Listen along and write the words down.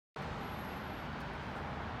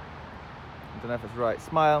don't know if it's right.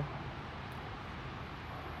 Smile.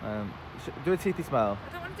 Do a teethy smile.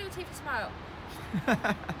 I don't want to do a teethy smile.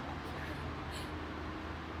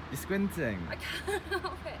 You're squinting. I can't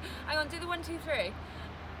help it. Hang on, do the 1, 2, 3.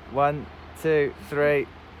 1, 2, 3.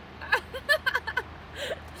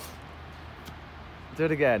 Do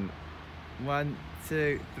it again. 1,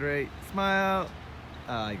 2, 3. Smile.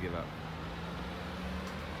 Ah, I give up.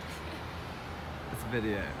 It's a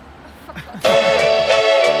video.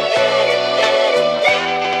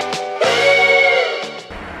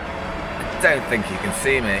 I don't think you can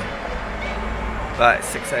see me, but it's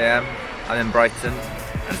 6 AM. I'm in Brighton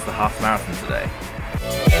and it's the half marathon today.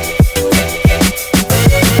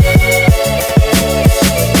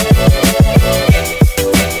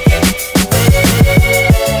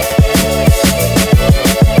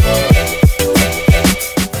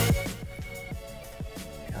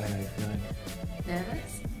 How are you feeling?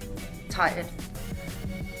 Nervous? Tired.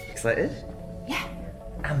 Excited? Yeah.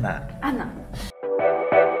 And that. And that.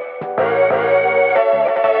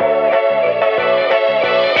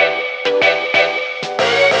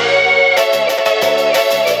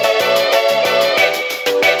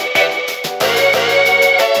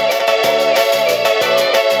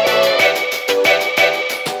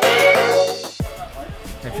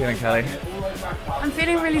 How are you feeling, Kelly? I'm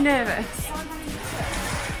feeling really nervous,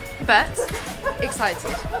 but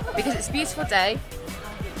excited because it's a beautiful day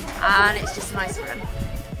and it's just a nice run.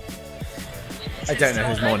 I don't know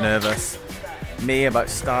who's more nervous. Me about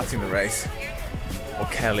starting the race, or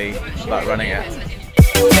Kelly about running it.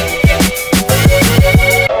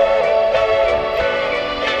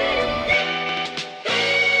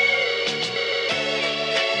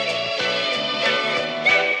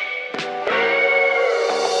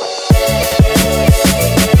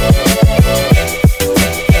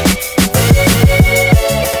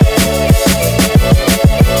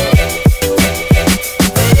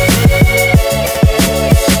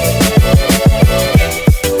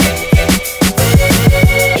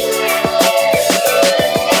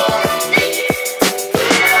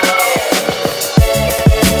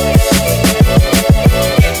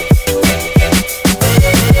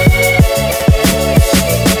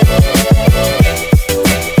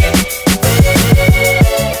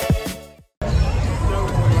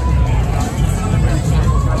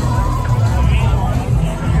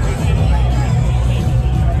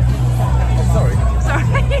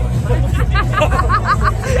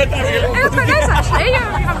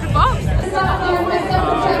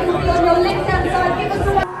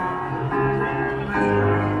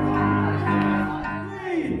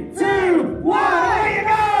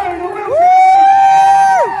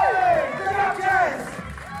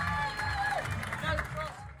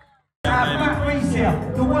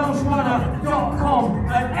 The WelshRunner.com,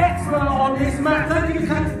 an expert on this map.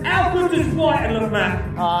 How good does Brighton look,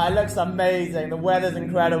 Matt? It looks amazing. The weather's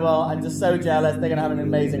incredible. I'm just so jealous. They're going to have an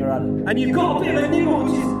amazing run. And you've got a bit of a niggle,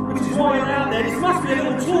 which is why you're out there. This must be a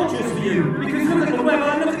little torturous for you, because look at the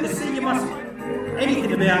weather, look at the sea. You must anything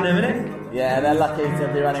to be out there, isn't it? Yeah, they're lucky to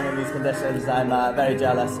be running in these conditions. I'm very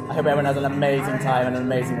jealous. I hope everyone has an amazing time and an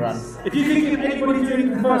amazing run. If you could give anybody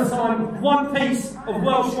doing it for the first time one piece of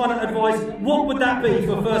Welsh runner advice, what would that be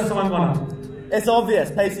for a first time runner? It's obvious.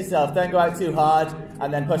 Pace yourself. Don't go out too hard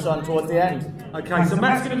and then push on towards the end. Okay, so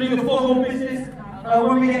Matt's going to do the formal business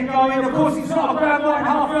when we get going. Of course, it's not a Grand Brighton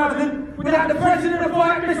Half Marathon without the president of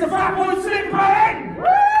Brighton, Mr. Fatboy Slipper.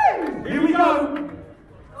 Woo! Here we go.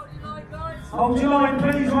 Hold your line,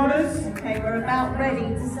 please, runners. Okay, we're about ready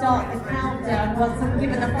to start the countdown. Once I'm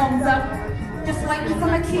given a thumbs up, just waiting for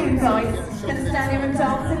my cue, guys. Gonna stand here and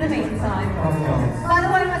dance in the meantime. By the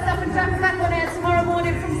way, myself and Jack are back on air tomorrow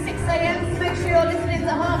morning from 6 AM, so make sure you're listening to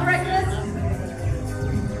Half Breakfast.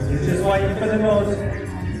 You're just waiting for the nod.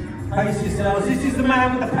 Pace yourselves. This is the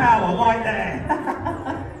man with the power, right there.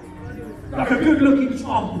 Like a good-looking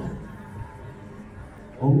Trump.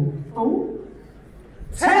 Oh. Oh.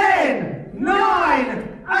 10,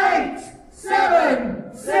 9, 8,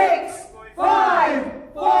 7, 6, 5,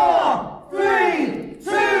 4, 3,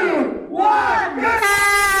 2, 1, go!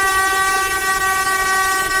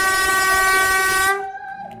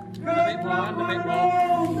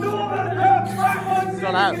 It's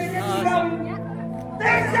gone out.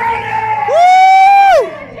 Woo!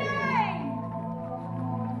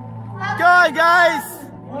 Go on, guys!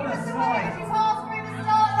 What a sight!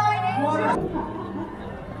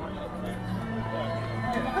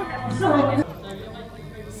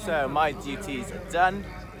 So my duties are done.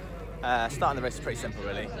 Starting the race is pretty simple,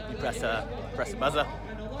 really. You press a buzzer,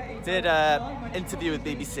 Did an interview with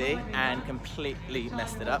BBC and completely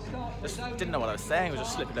messed it up. Just didn't know what I was saying, I was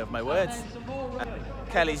just slipping over my words.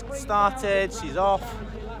 Kelly's started, she's off.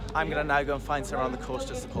 I'm gonna now go and find someone on the course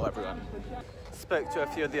to support everyone. Spoke to a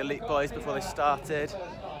few of the elite boys before they started.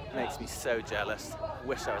 Makes me so jealous.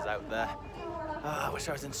 Wish I was out there. I wish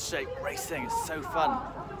I was in shape racing, it's so fun.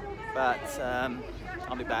 But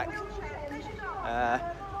I'll be back.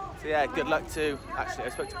 So yeah, good luck to, actually I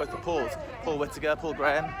spoke to both the Pauls. Paul Whittaker, Paul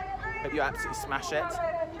Graham. Hope you absolutely smash it.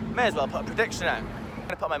 May as well put a prediction out. I'm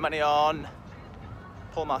gonna put my money on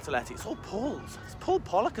Paul Martelletti. It's all Pauls. It's Paul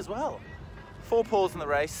Pollock as well. 4 Pauls in the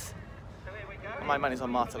race. And my money's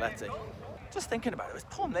on Martelletti. Just thinking about it, it was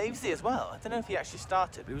Paul Navesey as well. I don't know if he actually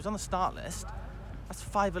started, but he was on the start list. That's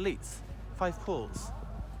 5 elites, 5 Pauls.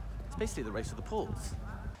 It's basically the race of the Pauls.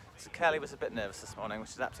 So Kelly was a bit nervous this morning, which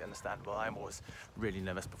is absolutely understandable. I'm always really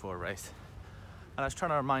nervous before a race. And I was trying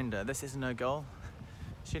to remind her, this isn't her goal.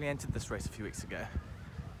 She only entered this race a few weeks ago.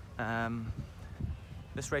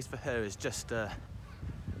 This race for her is just a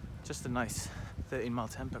nice 13-mile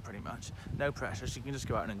tempo pretty much. No pressure, she can just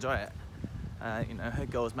go out and enjoy it. You know, her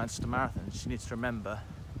goal is Manchester Marathon. She needs to remember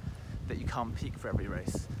that you can't peak for every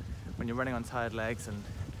race. When you're running on tired legs and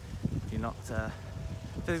you're not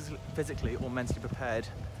physically or mentally prepared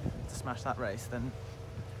to smash that race, then you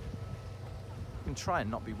can try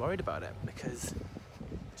and not be worried about it, because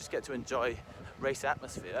you just get to enjoy race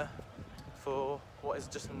atmosphere for what is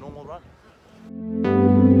just a normal run.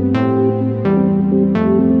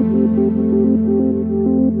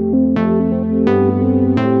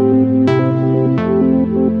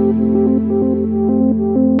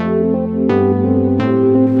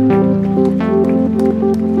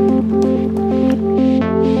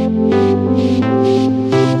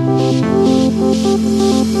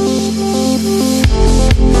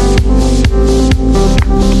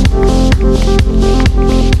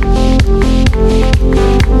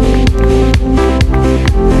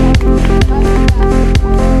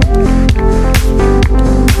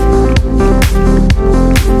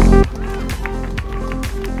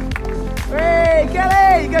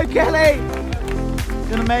 Kelly!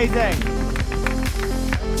 Doing amazing!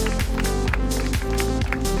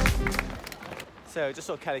 So just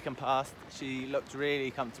saw Kelly come past. She looked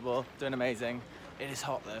really comfortable, doing amazing. It is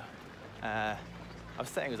hot though. I was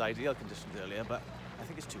saying it was ideal conditions earlier, but I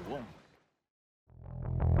think it's too warm.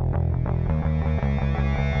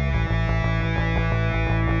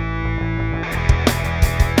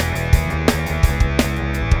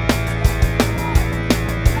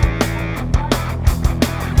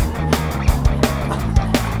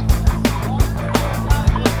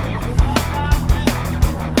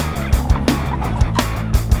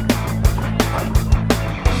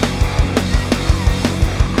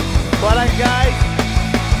 Well done, guys.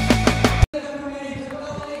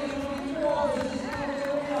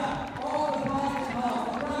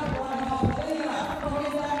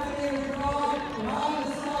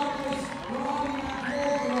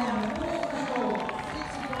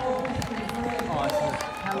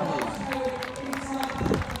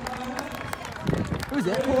 Who is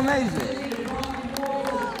it? Paul Navesey?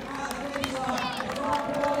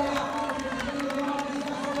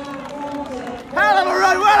 Hell of a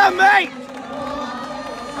run, well done, mate!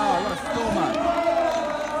 Oh, what a stormer.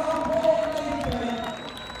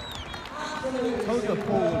 Told you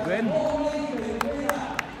Paul would win.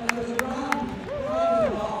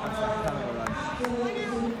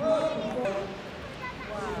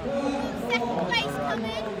 Second place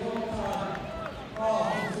coming.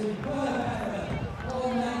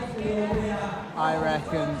 I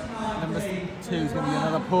reckon number 2 is going to be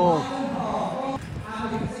another Paul.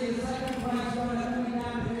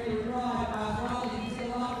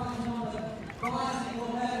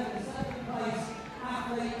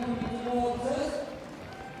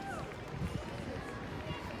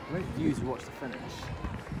 Great view to watch the finish.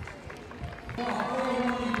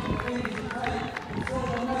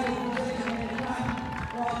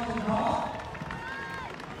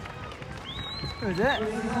 Who is it?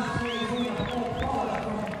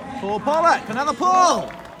 Paul Pollock, another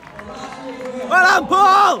Paul! Well done,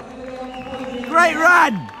 Paul! Great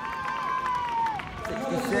run!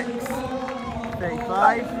 66,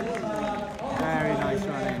 35. Very nice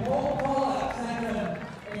running.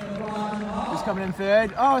 Who's coming in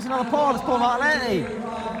third? Oh, it's another Paul, it's Paul Martelletti.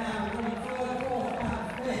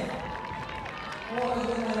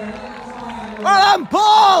 Well done,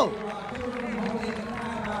 Paul!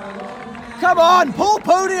 Come on, Paul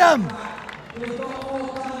podium!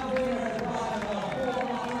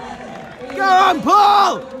 Go on,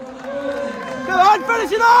 Paul! Go on,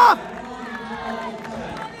 finish it off!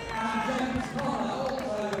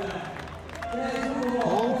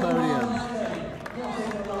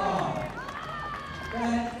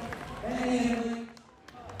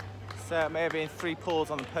 So it may have been 3 Pauls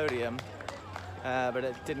on the podium, but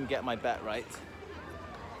it didn't get my bet right.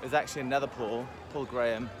 It was actually another Paul, Paul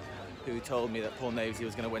Graham, who told me that Paul Navesey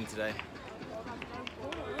was going to win today.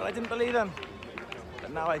 But I didn't believe him.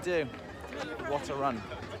 But now I do. What a run.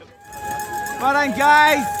 Well done,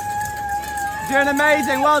 guys! Doing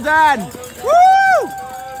amazing, well done! Woo!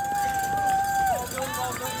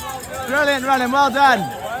 Brilliant running, well done!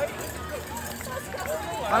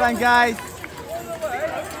 Well done, guys!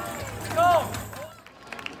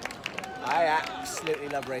 I absolutely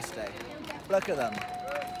love race day. Look at them.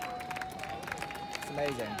 It's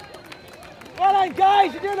amazing. Well done,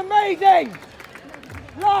 guys, you're doing amazing!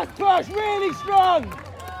 Last push, really strong!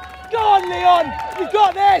 Go on, Leon, you've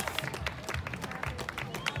got this!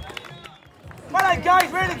 Well done,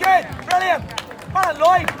 guys, really good, brilliant! Well done,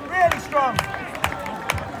 Lloyd, really strong!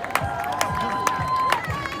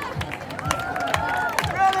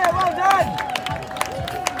 Brilliant, well done!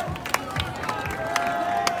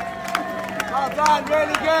 Well done,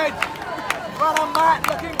 really good! Well done, Matt,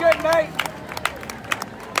 looking good, mate!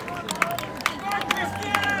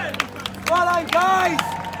 Well done, guys!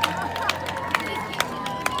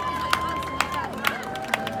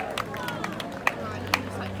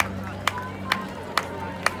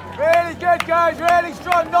 Really good, guys, really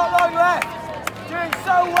strong, not long left. Doing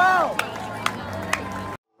so well.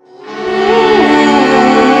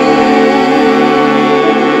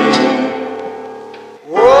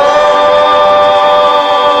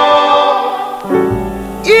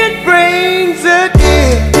 It brings a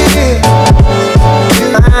tear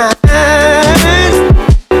to my eyes.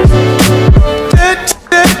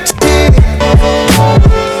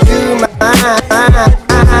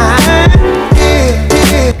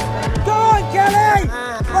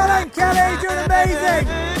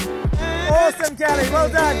 Awesome, Kelly, well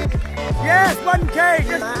done. Yes, 1K,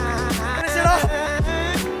 just finish it off.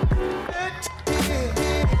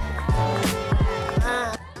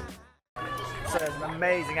 So there's an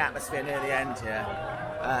amazing atmosphere near the end here.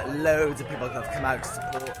 Loads of people have come out to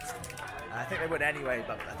support. I think they would anyway,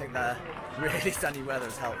 but I think the really sunny weather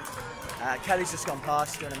has helped. Kelly's just gone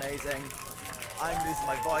past, doing amazing. I'm losing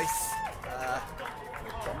my voice.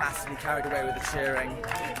 Got massively carried away with the cheering.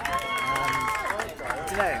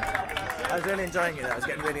 Today, I was really enjoying it though. I was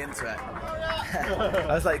getting really into it.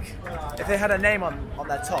 I was like, if they had a name on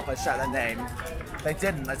their top, I'd shout their name. If they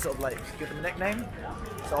didn't, I'd sort of like give them a nickname.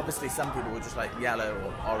 So obviously some people were just like yellow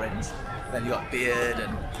or orange. Then you got beard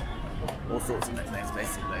and all sorts of nicknames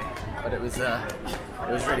basically. But it was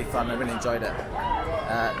really fun. I really enjoyed it.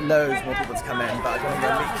 Loads more people to come in, but I'm going to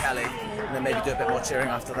go meet Kelly and then maybe do a bit more cheering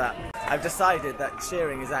after that. I've decided that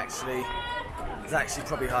cheering is actually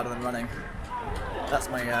probably harder than running. That's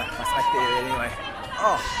my theory anyway.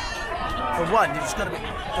 Oh, for one, you just got to be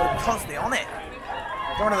constantly on it.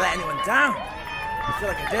 Don't want to let anyone down. I feel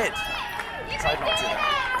like I did. I tried not to.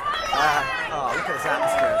 Oh, look at this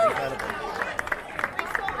atmosphere. It's incredible.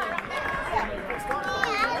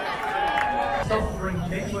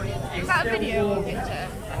 Is that a video or a picture?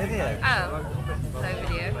 Video. Oh, no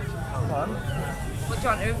video. Come on. What, do you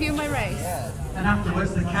want to review my race? Yeah. And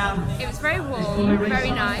afterwards the cam. It was very warm,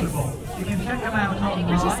 very nice. You can check them out online.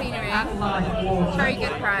 Pretty scenery, very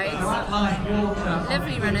good prize,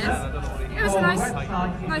 lovely runners. It was a nice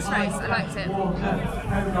race, I liked it.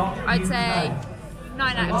 I'd say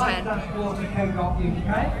 9 out of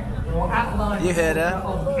 10. You heard her.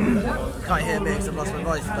 Can't hear me because I've lost my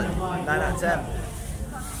voice, but 9 out of 10.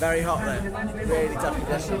 Very hot though, really tough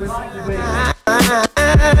conditions.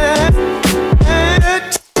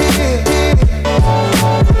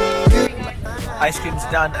 Ice cream's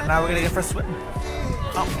done, and now we're going to go for a swim.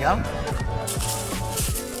 Up we go.